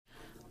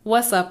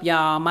What's up,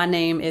 y'all? My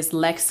name is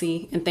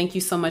Lexi, and thank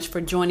you so much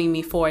for joining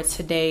me for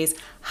today's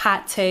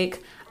hot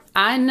take.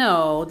 I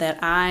know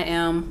that I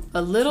am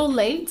a little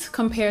late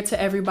compared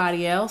to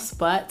everybody else,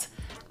 but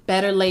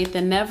better late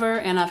than never,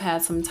 and I've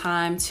had some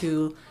time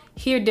to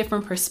hear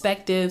different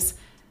perspectives.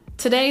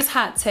 Today's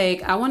hot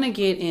take, I want to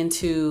get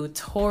into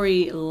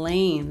Tory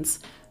Lanez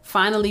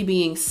finally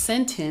being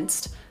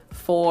sentenced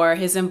for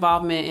his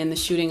involvement in the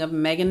shooting of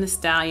Megan Thee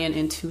Stallion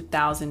in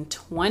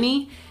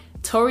 2020.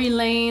 Tory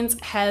Lanez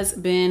has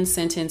been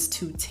sentenced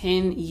to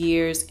 10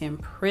 years in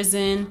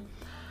prison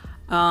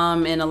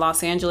in a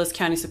Los Angeles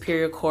County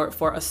Superior Court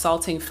for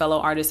assaulting fellow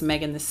artist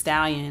Megan Thee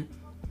Stallion.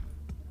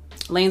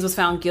 Lanez was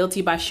found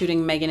guilty by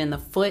shooting Megan in the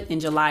foot in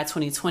July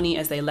 2020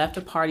 as they left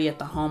a party at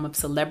the home of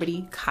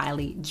celebrity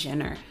Kylie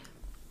Jenner.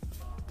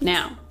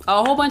 Now,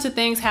 a whole bunch of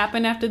things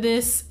happened after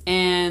this,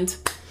 and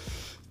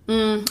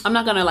I'm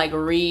not gonna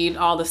read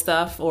all the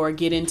stuff or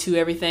get into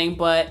everything,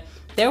 but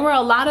there were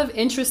a lot of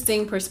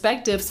interesting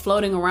perspectives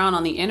floating around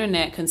on the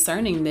internet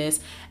concerning this.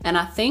 And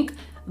I think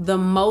the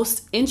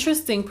most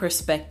interesting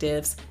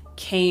perspectives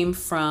came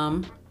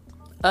from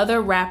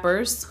other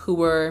rappers who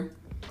were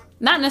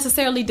not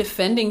necessarily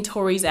defending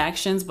Tory's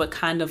actions, but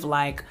kind of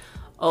like,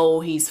 oh,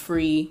 he's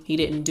free, he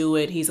didn't do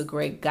it, he's a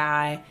great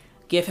guy,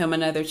 give him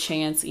another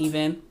chance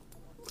even.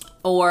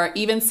 Or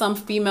even some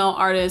female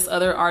artists,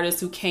 other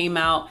artists who came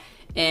out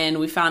and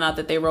we found out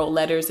that they wrote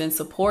letters in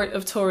support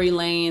of Tory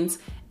Lanez.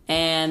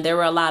 And there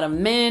were a lot of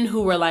men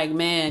who were like,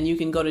 man, you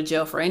can go to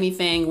jail for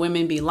anything.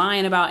 Women be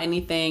lying about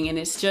anything. And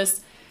it's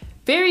just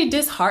very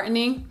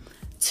disheartening,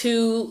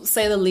 to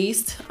say the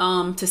least,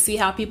 to see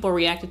how people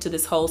reacted to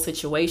this whole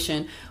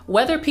situation.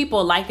 Whether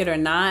people like it or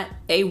not,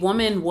 a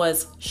woman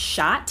was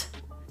shot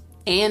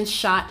and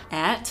shot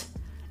at,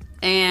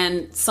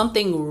 and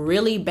something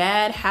really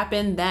bad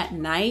happened that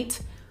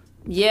night.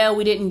 Yeah,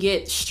 we didn't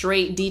get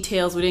straight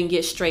details. We didn't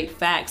get straight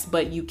facts,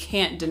 but you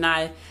can't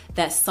deny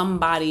that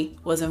somebody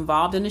was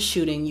involved in a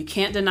shooting. You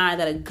can't deny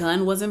that a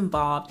gun was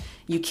involved.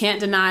 You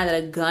can't deny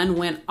that a gun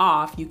went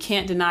off. You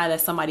can't deny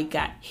that somebody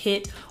got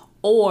hit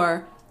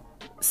or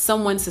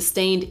someone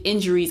sustained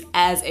injuries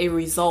as a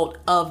result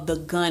of the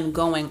gun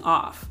going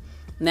off.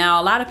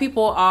 Now, a lot of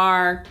people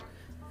are,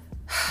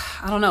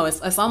 I don't know,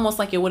 it's almost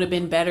like it would have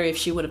been better if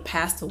she would have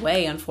passed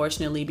away,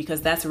 unfortunately,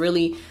 because that's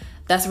really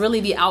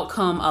the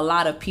outcome a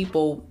lot of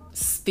people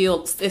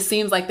feel. It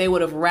seems like they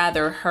would have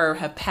rather her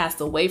have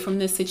passed away from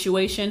this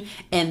situation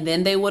and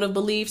then they would have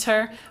believed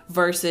her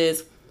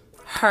versus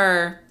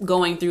her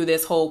going through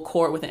this whole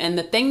court with it. And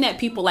the thing that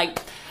people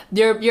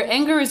your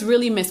anger is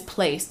really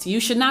misplaced. You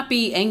should not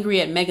be angry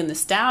at Megan Thee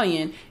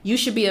Stallion. You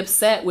should be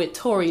upset with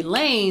Tory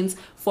Lanez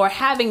for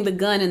having the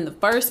gun in the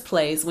first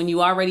place when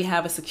you already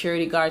have a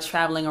security guard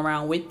traveling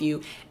around with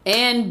you,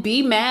 and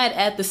be mad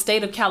at the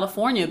state of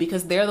California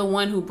because they're the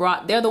ones who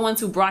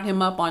brought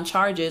him up on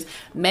charges.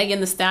 Megan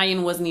Thee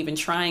Stallion wasn't even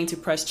trying to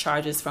press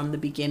charges from the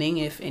beginning,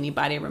 if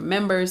anybody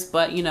remembers,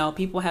 but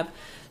people have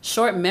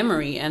short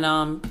memory,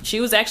 and she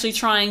was actually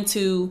trying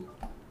to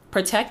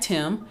protect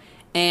him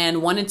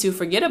and wanted to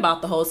forget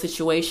about the whole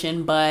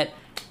situation. But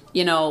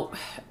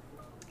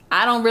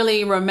I don't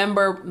really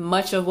remember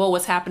much of what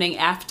was happening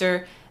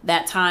after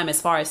that time as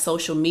far as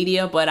social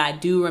media, but I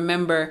do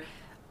remember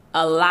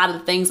a lot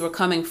of things were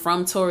coming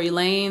from Tory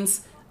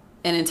Lanez,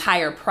 an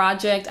entire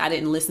project. I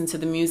didn't listen to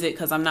the music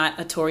because I'm not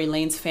a Tory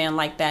Lanez fan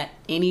like that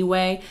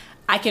anyway.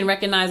 I can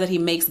recognize that he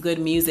makes good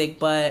music,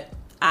 but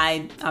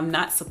I'm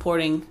not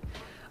supporting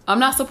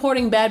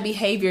bad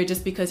behavior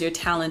just because you're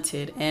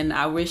talented, and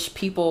I wish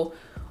people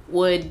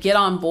would get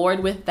on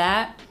board with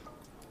that.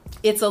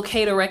 It's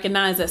okay to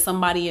recognize that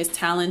somebody is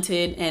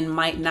talented and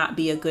might not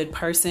be a good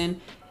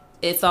person.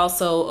 It's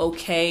also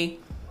okay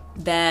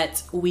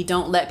that we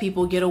don't let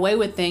people get away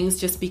with things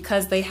just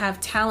because they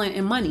have talent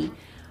and money.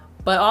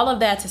 But all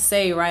of that to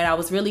say, right, I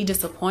was really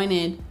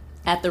disappointed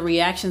at the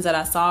reactions that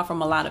I saw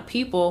from a lot of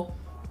people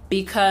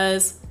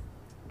because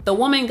the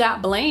woman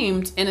got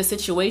blamed in a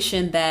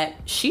situation that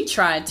she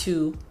tried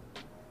to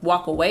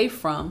walk away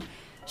from.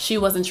 She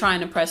wasn't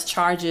trying to press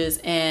charges,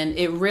 and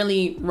it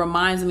really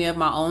reminds me of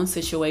my own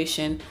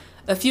situation.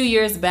 A few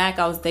years back,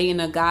 I was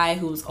dating a guy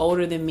who was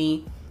older than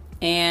me,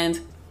 and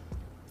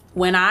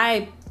when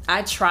I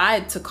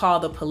tried to call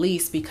the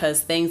police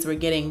because things were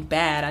getting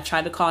bad, I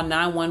tried to call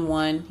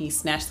 911. He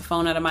snatched the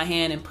phone out of my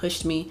hand and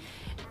pushed me,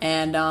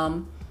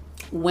 and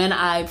when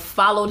I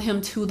followed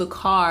him to the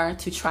car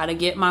to try to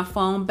get my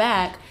phone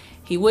back,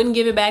 he wouldn't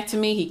give it back to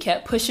me. He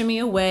kept pushing me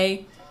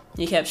away.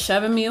 He kept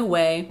shoving me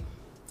away.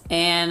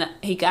 And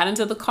he got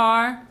into the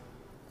car.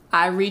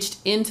 I reached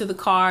into the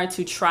car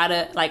to try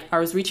to, I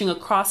was reaching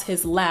across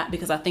his lap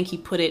because I think he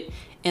put it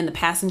in the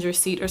passenger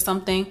seat or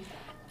something.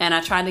 And I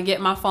tried to get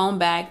my phone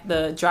back.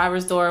 The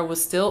driver's door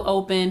was still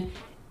open,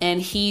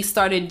 and he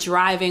started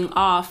driving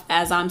off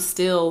as I'm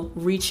still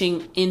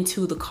reaching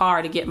into the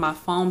car to get my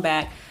phone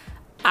back.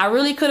 I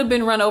really could have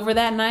been run over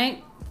that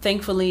night.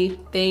 Thankfully,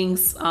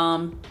 things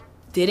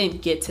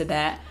didn't get to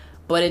that,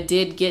 but it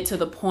did get to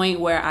the point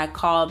where I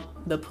called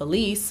the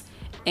police.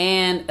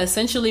 And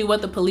essentially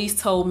what the police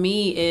told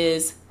me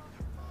is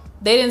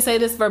they didn't say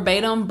this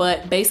verbatim,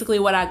 but basically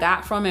what I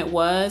got from it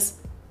was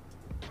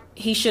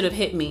he should have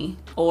hit me,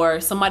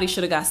 or somebody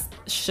should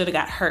have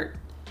got hurt.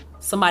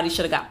 Somebody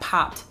should have got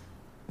popped.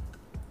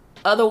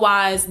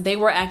 Otherwise, they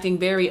were acting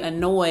very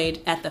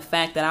annoyed at the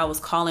fact that I was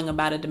calling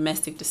about a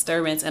domestic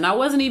disturbance. And I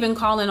wasn't even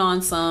calling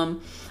on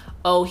some,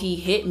 oh, he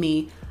hit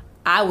me.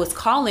 I was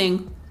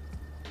calling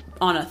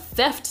on a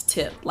theft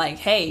tip. Like,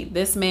 hey,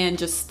 this man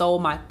just stole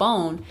my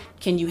phone.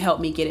 Can you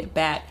help me get it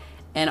back?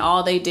 And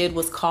all they did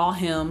was call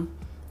him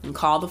and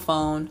call the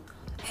phone.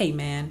 Hey,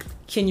 man,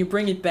 can you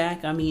bring it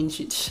back? I mean,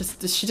 she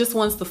just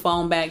wants the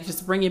phone back.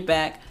 Just bring it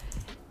back.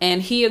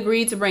 And he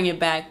agreed to bring it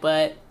back,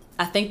 but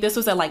I think this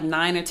was at like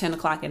 9 or 10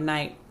 o'clock at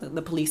night.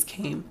 The police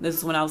came. This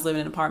is when I was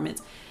living in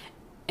apartments.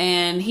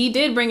 And he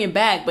did bring it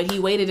back, but he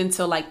waited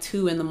until like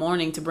 2 in the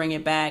morning to bring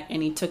it back.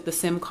 And he took the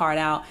SIM card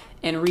out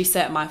and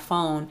reset my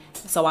phone.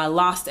 So I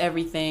lost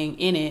everything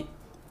in it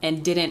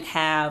and didn't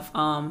have,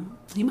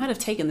 he might have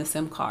taken the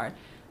SIM card.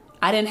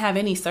 I didn't have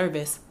any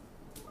service.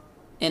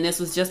 And this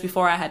was just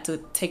before I had to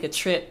take a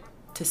trip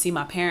to see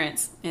my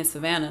parents in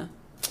Savannah.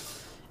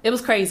 It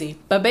was crazy.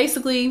 But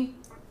basically,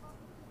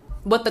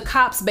 what the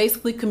cops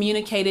basically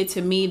communicated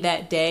to me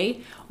that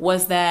day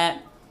was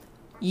that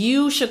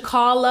you should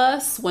call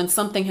us when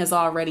something has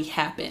already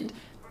happened.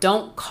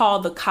 Don't call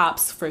the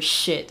cops for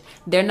shit.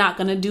 They're not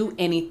going to do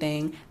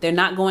anything. They're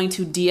not going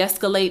to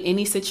de-escalate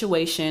any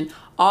situation.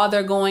 All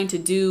they're going to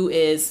do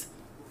is,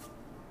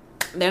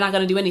 they're not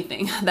going to do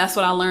anything. That's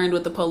what I learned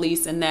with the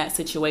police in that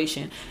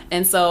situation.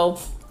 And so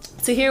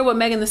to hear what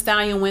Megan Thee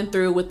Stallion went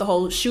through with the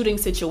whole shooting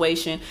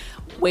situation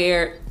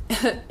where,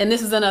 and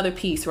this is another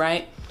piece,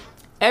 right?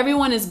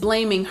 Everyone is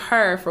blaming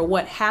her for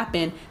what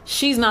happened.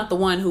 She's not the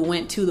one who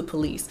went to the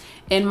police.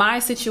 In my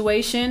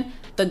situation,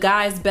 the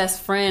guy's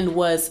best friend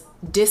was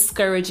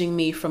discouraging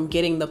me from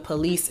getting the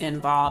police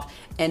involved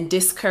and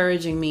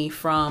discouraging me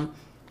from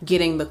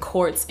getting the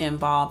courts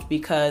involved,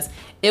 because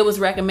it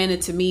was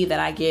recommended to me that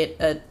I get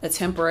a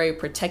temporary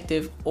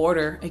protective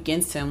order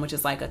against him, which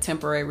is like a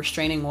temporary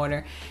restraining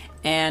order.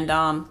 And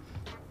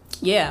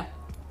yeah,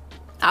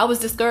 I was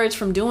discouraged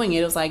from doing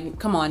it. It was like,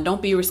 come on,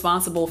 don't be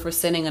responsible for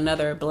sending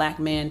another black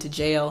man to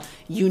jail.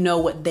 You know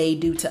what they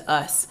do to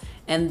us.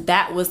 And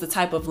that was the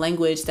type of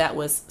language that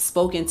was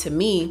spoken to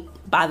me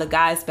by the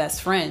guy's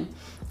best friend.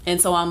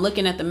 And so I'm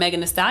looking at the Megan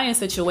Thee Stallion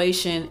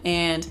situation,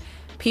 and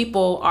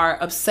people are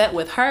upset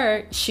with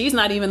her. She's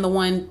not even the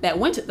one that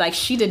went to, like,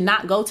 she did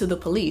not go to the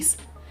police.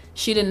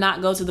 She did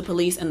not go to the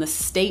police, and the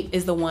state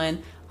is the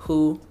one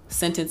who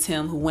sentenced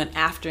him, who went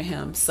after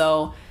him.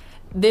 So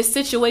this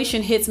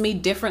situation hits me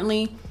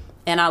differently,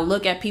 and I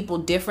look at people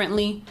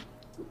differently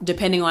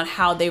depending on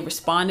how they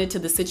responded to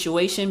the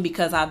situation,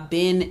 because I've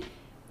had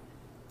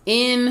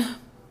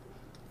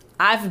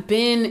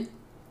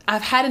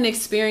an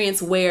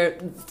experience where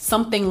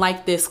something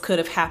like this could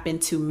have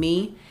happened to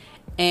me,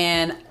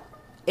 and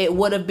it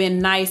would have been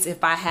nice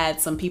if I had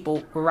some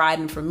people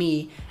riding for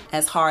me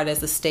as hard as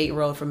the state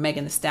rode for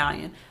Megan Thee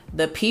Stallion.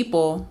 The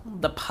people,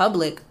 the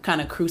public,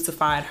 kind of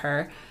crucified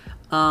her.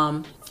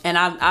 And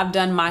I've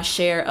done my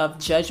share of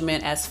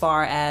judgment as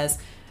far as,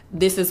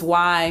 this is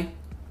why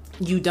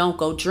you don't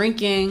go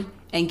drinking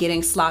and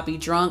getting sloppy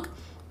drunk.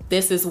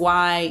 This is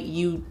why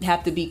you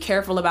have to be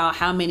careful about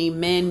how many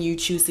men you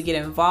choose to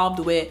get involved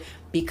with,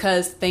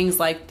 because things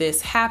like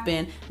this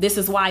happen. This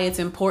is why it's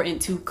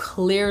important to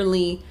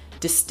clearly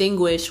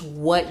distinguish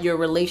what your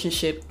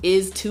relationship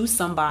is to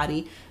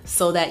somebody,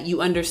 so that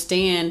you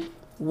understand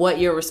what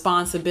your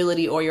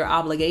responsibility or your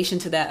obligation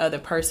to that other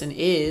person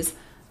is,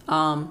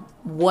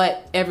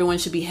 what everyone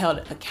should be held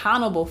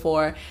accountable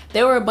for.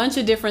 There were a bunch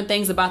of different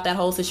things about that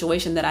whole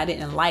situation that I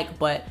didn't like,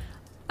 but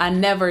I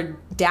never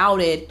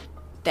doubted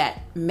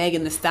that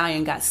Megan Thee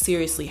Stallion got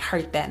seriously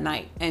hurt that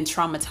night and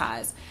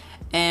traumatized.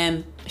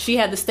 And she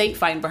had the state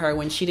fighting for her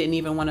when she didn't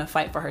even want to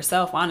fight for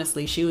herself.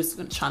 Honestly, she was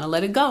trying to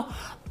let it go.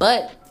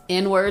 But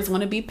N-words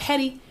want to be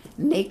petty.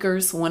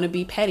 Nakers want to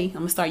be petty. I'm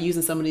going to start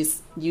using some of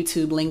these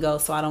YouTube lingo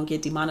so I don't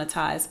get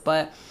demonetized.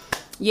 But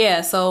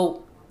yeah,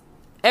 so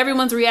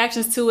everyone's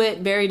reactions to it,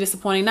 very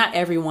disappointing. Not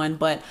everyone,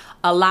 but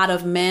a lot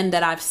of men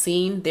that I've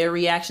seen, their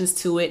reactions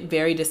to it,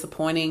 very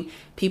disappointing.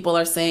 People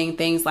are saying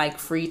things like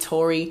free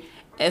Tory.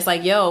 It's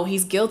like, yo,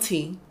 he's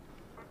guilty.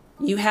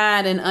 You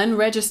had an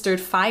unregistered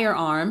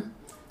firearm.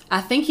 I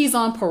think he's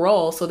on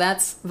parole, so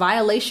that's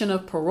violation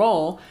of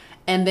parole.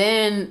 And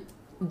then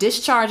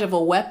discharge of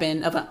a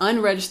weapon, of an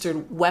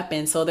unregistered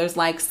weapon. So there's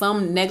like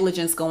some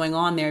negligence going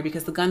on there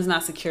because the gun's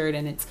not secured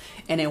and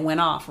it went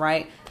off,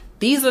 right?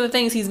 These are the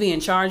things he's being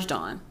charged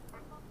on.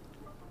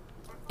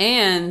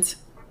 And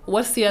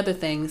what's the other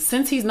thing?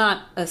 Since he's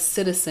not a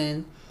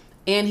citizen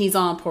and he's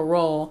on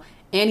parole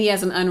and he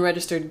has an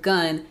unregistered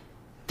gun,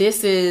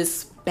 this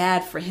is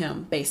bad for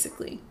him,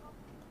 basically.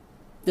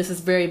 This is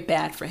very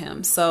bad for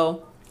him.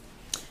 So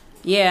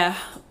yeah,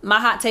 my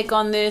hot take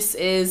on this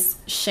is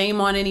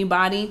shame on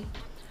anybody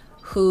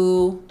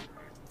who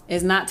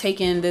is not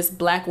taking this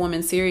black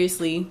woman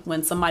seriously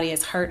when somebody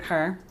has hurt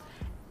her.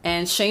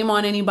 And shame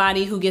on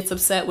anybody who gets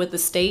upset with the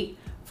state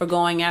for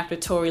going after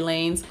Tory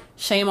Lanez.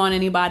 Shame on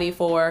anybody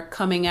for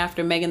coming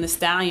after Megan Thee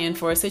Stallion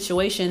for a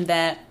situation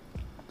that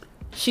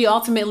she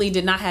ultimately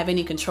did not have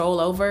any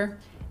control over.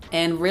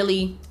 And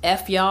really,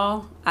 F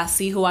y'all. I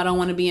see who I don't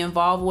want to be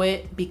involved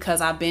with because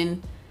I've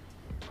been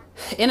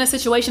in a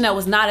situation that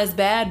was not as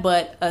bad,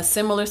 but a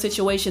similar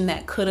situation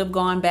that could have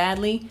gone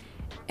badly.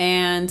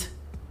 And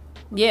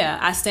yeah,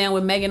 I stand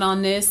with Megan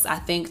on this. I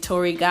think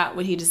Tory got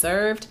what he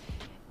deserved.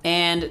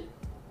 And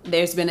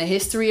there's been a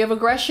history of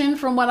aggression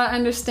from what I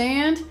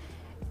understand.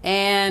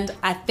 And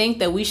I think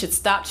that we should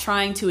stop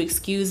trying to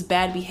excuse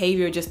bad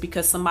behavior just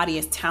because somebody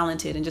is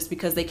talented and just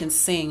because they can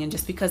sing and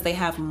just because they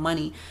have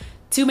money.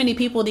 Too many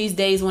people these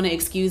days want to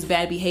excuse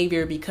bad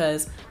behavior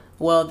because,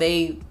 well,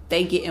 they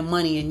getting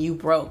money and you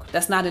broke.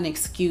 That's not an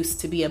excuse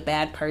to be a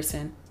bad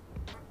person.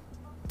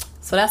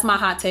 So that's my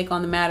hot take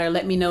on the matter.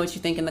 Let me know what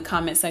you think in the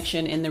comment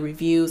section, in the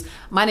reviews.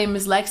 My name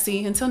is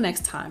Lexi. Until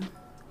next time,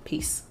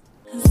 peace.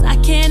 'Cause I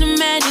can't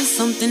imagine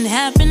something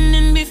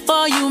happening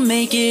before you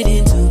make it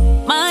into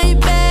my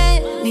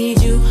bed.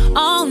 Need you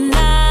all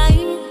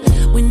night.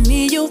 With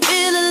me, you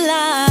feel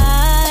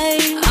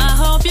alive. I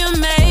hope you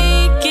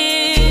make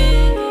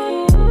it.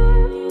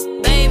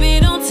 Baby,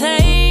 don't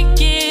take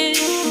it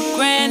for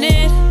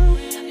granted.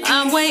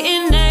 I'm waiting.